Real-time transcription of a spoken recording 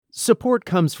Support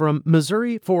comes from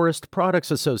Missouri Forest Products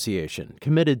Association,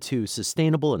 committed to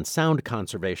sustainable and sound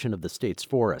conservation of the state's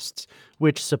forests,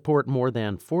 which support more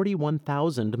than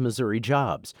 41,000 Missouri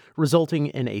jobs, resulting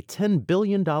in a $10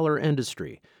 billion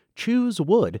industry.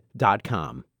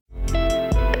 ChooseWood.com.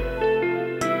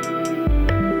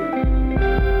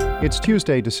 It's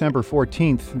Tuesday, December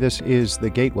 14th. This is The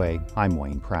Gateway. I'm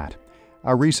Wayne Pratt.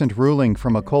 A recent ruling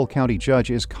from a Cole County judge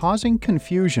is causing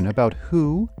confusion about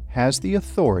who has the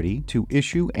authority to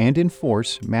issue and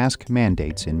enforce mask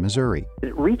mandates in Missouri.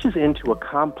 It reaches into a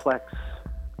complex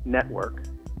network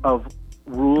of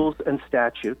rules and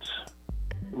statutes,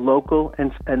 local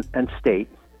and state,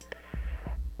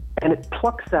 and it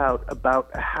plucks out about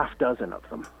a half dozen of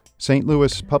them. St.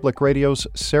 Louis Public Radio's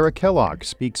Sarah Kellogg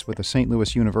speaks with a St.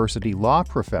 Louis University law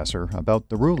professor about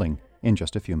the ruling in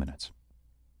just a few minutes.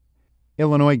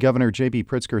 Illinois Governor J.B.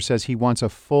 Pritzker says he wants a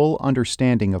full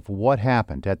understanding of what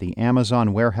happened at the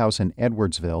Amazon warehouse in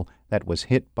Edwardsville that was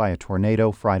hit by a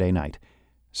tornado Friday night.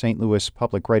 St. Louis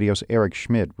Public Radio's Eric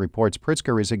Schmidt reports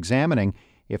Pritzker is examining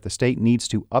if the state needs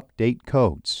to update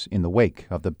codes in the wake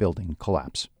of the building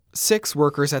collapse. 6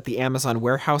 workers at the Amazon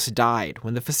warehouse died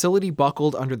when the facility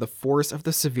buckled under the force of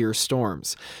the severe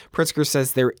storms. Pritzker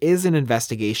says there is an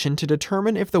investigation to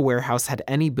determine if the warehouse had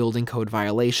any building code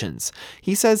violations.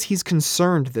 He says he's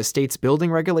concerned the state's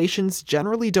building regulations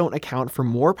generally don't account for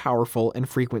more powerful and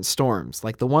frequent storms,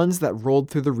 like the ones that rolled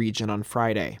through the region on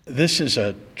Friday. This is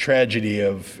a tragedy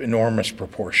of enormous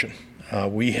proportion.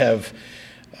 We have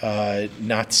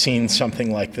not seen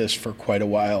something like this for quite a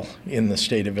while in the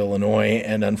state of Illinois,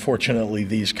 and unfortunately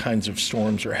these kinds of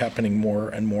storms are happening more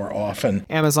and more often.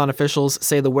 Amazon officials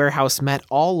say the warehouse met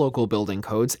all local building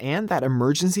codes and that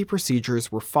emergency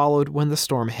procedures were followed when the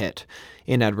storm hit.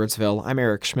 In Edwardsville, I'm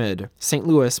Eric Schmid, St.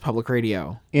 Louis Public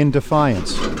Radio. In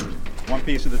Defiance, one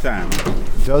piece at a time.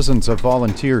 Dozens of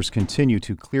volunteers continue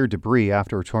to clear debris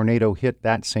after a tornado hit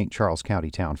that St. Charles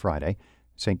County town Friday.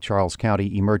 St. Charles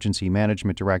County Emergency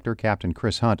Management Director Captain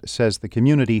Chris Hunt says the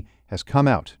community has come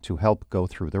out to help go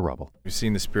through the rubble. We've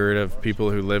seen the spirit of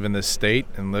people who live in this state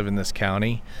and live in this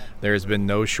county. There has been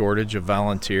no shortage of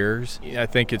volunteers. I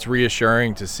think it's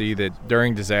reassuring to see that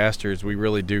during disasters we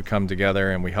really do come together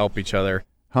and we help each other.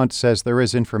 Hunt says there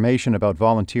is information about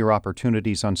volunteer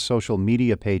opportunities on social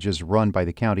media pages run by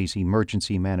the county's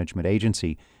emergency management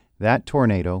agency. That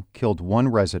tornado killed 1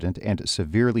 resident and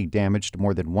severely damaged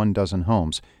more than 12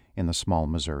 homes in the small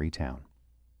Missouri town.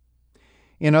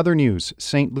 In other news,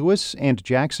 St. Louis and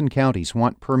Jackson counties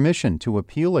want permission to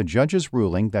appeal a judge's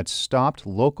ruling that stopped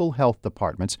local health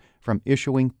departments from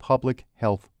issuing public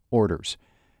health orders.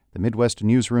 The Midwest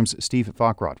Newsroom's Steve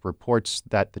Fockrott reports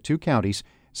that the 2 counties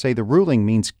say the ruling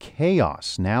means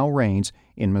chaos now reigns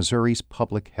in Missouri's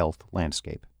public health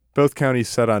landscape. Both counties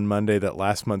said on Monday that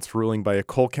last month's ruling by a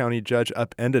Cole County judge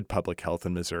upended public health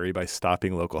in Missouri by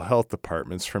stopping local health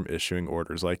departments from issuing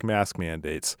orders like mask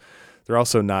mandates. They're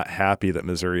also not happy that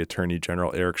Missouri Attorney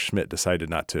General Eric Schmidt decided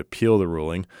not to appeal the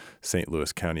ruling. St.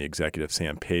 Louis County Executive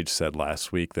Sam Page said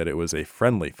last week that it was a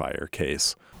friendly fire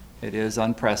case. It is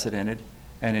unprecedented,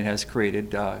 and it has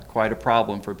created quite a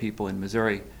problem for people in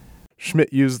Missouri.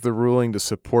 Schmidt used the ruling to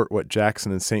support what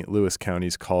Jackson and St. Louis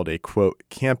counties called a, quote,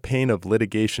 campaign of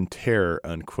litigation terror,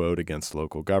 unquote, against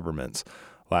local governments.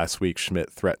 Last week,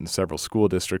 Schmidt threatened several school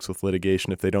districts with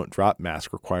litigation if they don't drop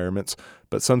mask requirements,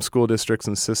 but some school districts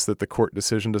insist that the court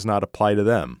decision does not apply to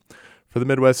them. For the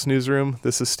Midwest Newsroom,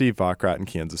 this is Steve Fockrott in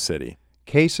Kansas City.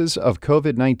 Cases of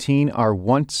COVID-19 are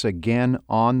once again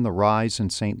on the rise in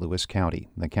St. Louis County.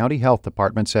 The county health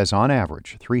department says on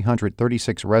average,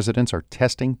 336 residents are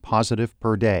testing positive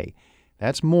per day.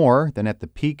 That's more than at the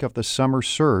peak of the summer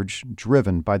surge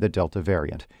driven by the Delta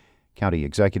variant. County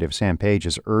Executive Sam Page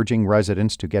is urging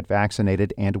residents to get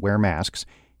vaccinated and wear masks.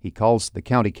 He calls the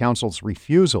county council's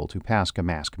refusal to pass a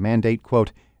mask mandate,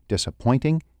 quote,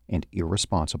 disappointing and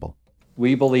irresponsible.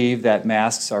 We believe that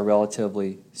masks are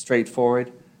relatively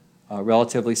straightforward,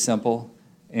 relatively simple,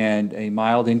 and a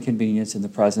mild inconvenience in the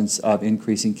presence of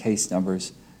increasing case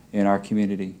numbers in our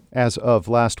community. As of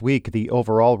last week, the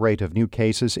overall rate of new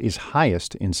cases is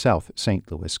highest in South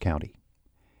St. Louis County.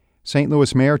 St.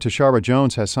 Louis Mayor Tishaura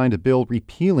Jones has signed a bill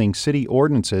repealing city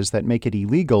ordinances that make it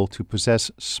illegal to possess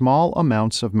small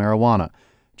amounts of marijuana.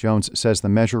 Jones says the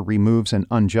measure removes an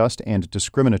unjust and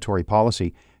discriminatory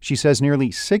policy. She says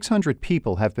nearly 600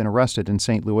 people have been arrested in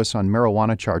St. Louis on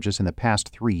marijuana charges in the past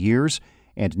 3 years,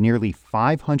 and nearly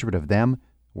 500 of them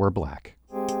were black.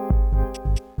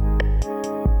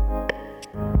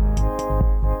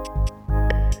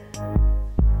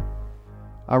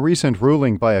 A recent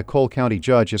ruling by a Cole County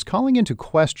judge is calling into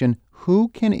question who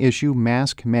can issue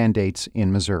mask mandates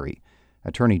in Missouri.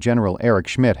 Attorney General Eric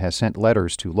Schmidt has sent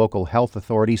letters to local health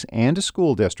authorities and to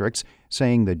school districts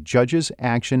saying the judge's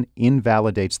action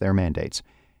invalidates their mandates.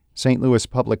 St. Louis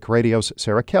Public Radio's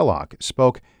Sarah Kellogg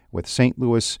spoke with St.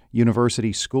 Louis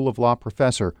University School of Law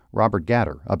professor Robert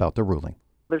Gatter about the ruling.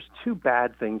 There's two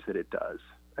bad things that it does.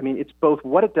 I mean, it's both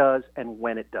what it does and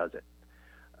when it does it.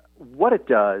 What it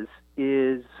does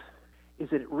is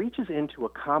it reaches into a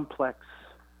complex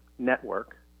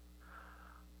network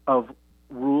of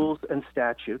rules and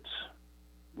statutes,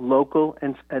 local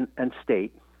and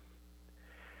state,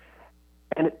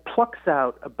 and it plucks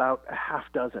out about a half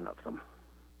dozen of them.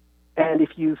 And if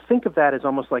you think of that as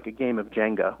almost like a game of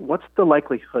Jenga, what's the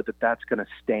likelihood that that's going to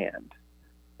stand?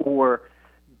 Or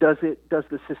does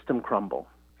the system crumble?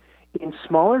 In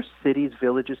smaller cities,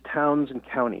 villages, towns, and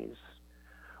counties,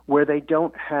 where they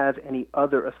don't have any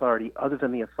other authority other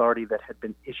than the authority that had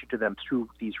been issued to them through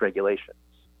these regulations,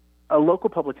 a local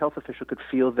public health official could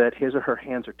feel that his or her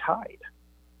hands are tied,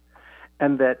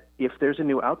 and that if there's a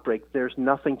new outbreak, there's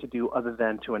nothing to do other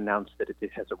than to announce that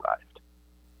it has arrived.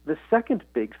 The second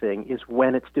big thing is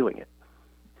when it's doing it,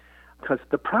 because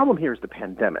the problem here is the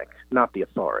pandemic, not the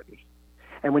authority.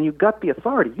 And when you've got the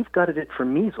authority, you've got it for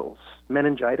measles,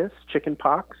 meningitis,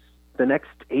 chickenpox, the next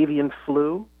avian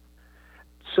flu.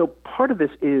 So part of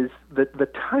this is that the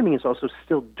timing is also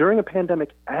still during a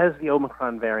pandemic as the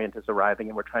Omicron variant is arriving,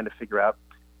 and we're trying to figure out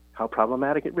how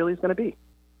problematic it really is going to be.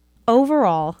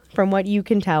 Overall, from what you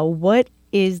can tell, what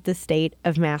is the state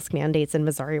of mask mandates in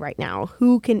Missouri right now?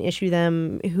 Who can issue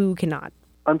them? Who cannot?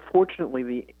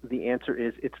 Unfortunately, the answer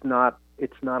is it's not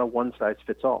a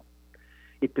one-size-fits-all.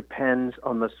 It depends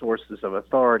on the sources of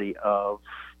authority of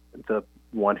the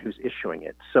one who's issuing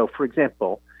it. So, for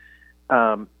example,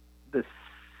 the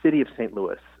city of St.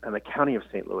 Louis and the county of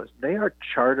St. Louis, they are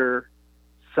charter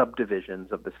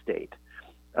subdivisions of the state,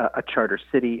 a charter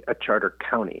city, a charter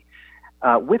county.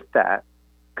 With that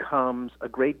comes a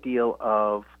great deal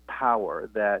of power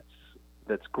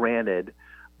that's granted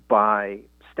by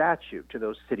statute to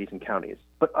those cities and counties.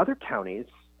 But other counties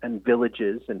and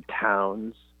villages and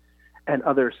towns and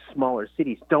other smaller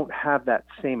cities don't have that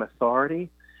same authority.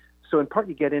 So in part,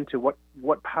 you get into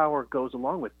what power goes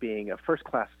along with being a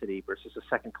first-class city versus a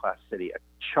second-class city, a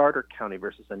charter county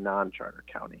versus a non-charter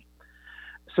county.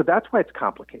 So that's why it's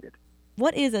complicated.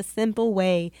 What is a simple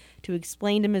way to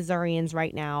explain to Missourians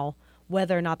right now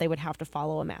whether or not they would have to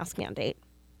follow a mask mandate?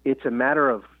 It's a matter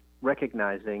of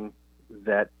recognizing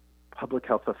that public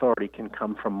health authority can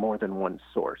come from more than one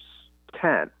source. It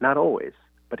can, not always,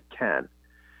 but it can.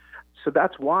 So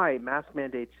that's why mask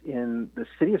mandates in the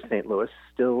city of St. Louis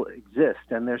still exist,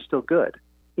 and they're still good.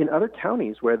 In other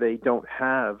counties where they don't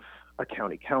have a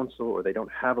county council or they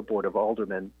don't have a board of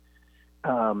aldermen,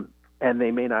 and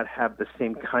they may not have the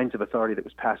same kinds of authority that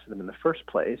was passed to them in the first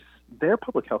place, their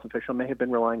public health official may have been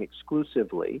relying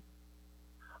exclusively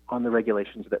on the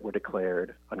regulations that were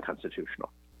declared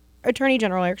unconstitutional. Attorney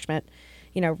General Eric Schmidt,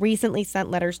 recently sent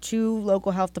letters to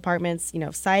local health departments,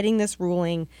 citing this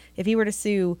ruling. If he were to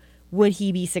sue, would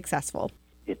he be successful?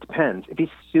 It depends. If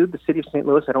he sued the city of St.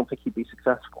 Louis, I don't think he'd be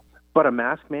successful. But a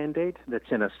mask mandate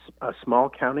that's in a small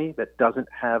county that doesn't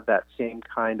have that same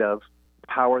kind of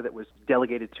power that was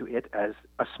delegated to it as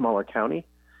a smaller county,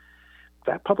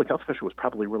 that public health official was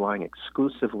probably relying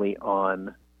exclusively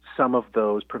on some of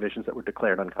those provisions that were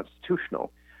declared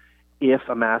unconstitutional. If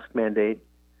a mask mandate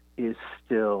is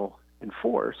still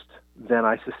enforced, then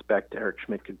I suspect Eric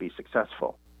Schmidt could be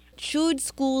successful. Should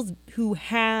schools who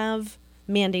have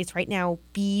mandates right now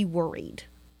be worried?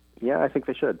 Yeah, I think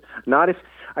they should.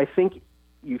 I think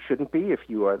you shouldn't be if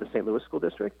you are the St. Louis School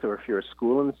District or if you're a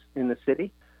school in the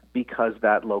city, because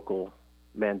that local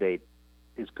mandate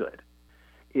is good.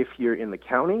 If you're in the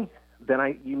county,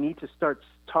 then you need to start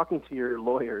talking to your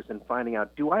lawyers and finding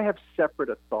out, do I have separate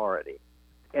authority?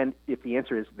 And if the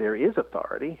answer is there is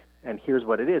authority, and here's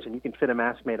what it is, and you can fit a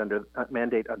mask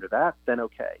mandate under that, then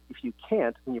okay. If you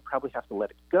can't, then you probably have to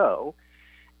let it go,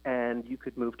 and you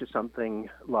could move to something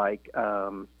like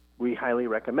we highly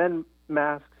recommend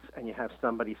masks, and you have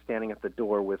somebody standing at the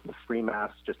door with the free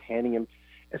masks, just handing him,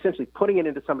 essentially putting it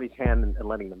into somebody's hand and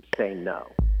letting them say no.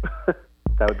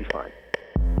 That would be fine.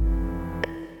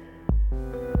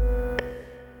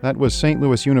 That was St.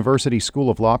 Louis University School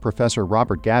of Law professor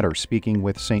Robert Gatter speaking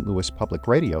with St. Louis Public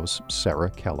Radio's Sarah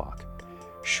Kellogg.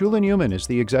 Shula Newman is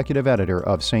the executive editor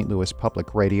of St. Louis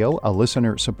Public Radio, a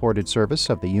listener-supported service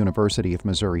of the University of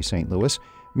Missouri St. Louis.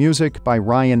 Music by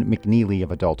Ryan McNeely of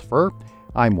Adult Fur.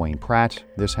 I'm Wayne Pratt.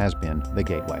 This has been The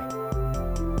Gateway.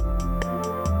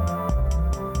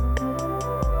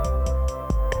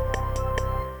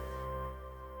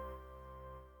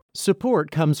 Support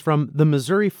comes from the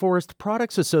Missouri Forest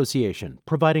Products Association,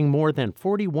 providing more than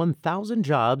 41,000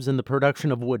 jobs in the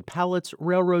production of wood pallets,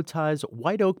 railroad ties,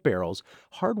 white oak barrels,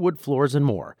 hardwood floors, and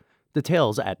more.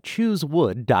 Details at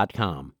choosewood.com.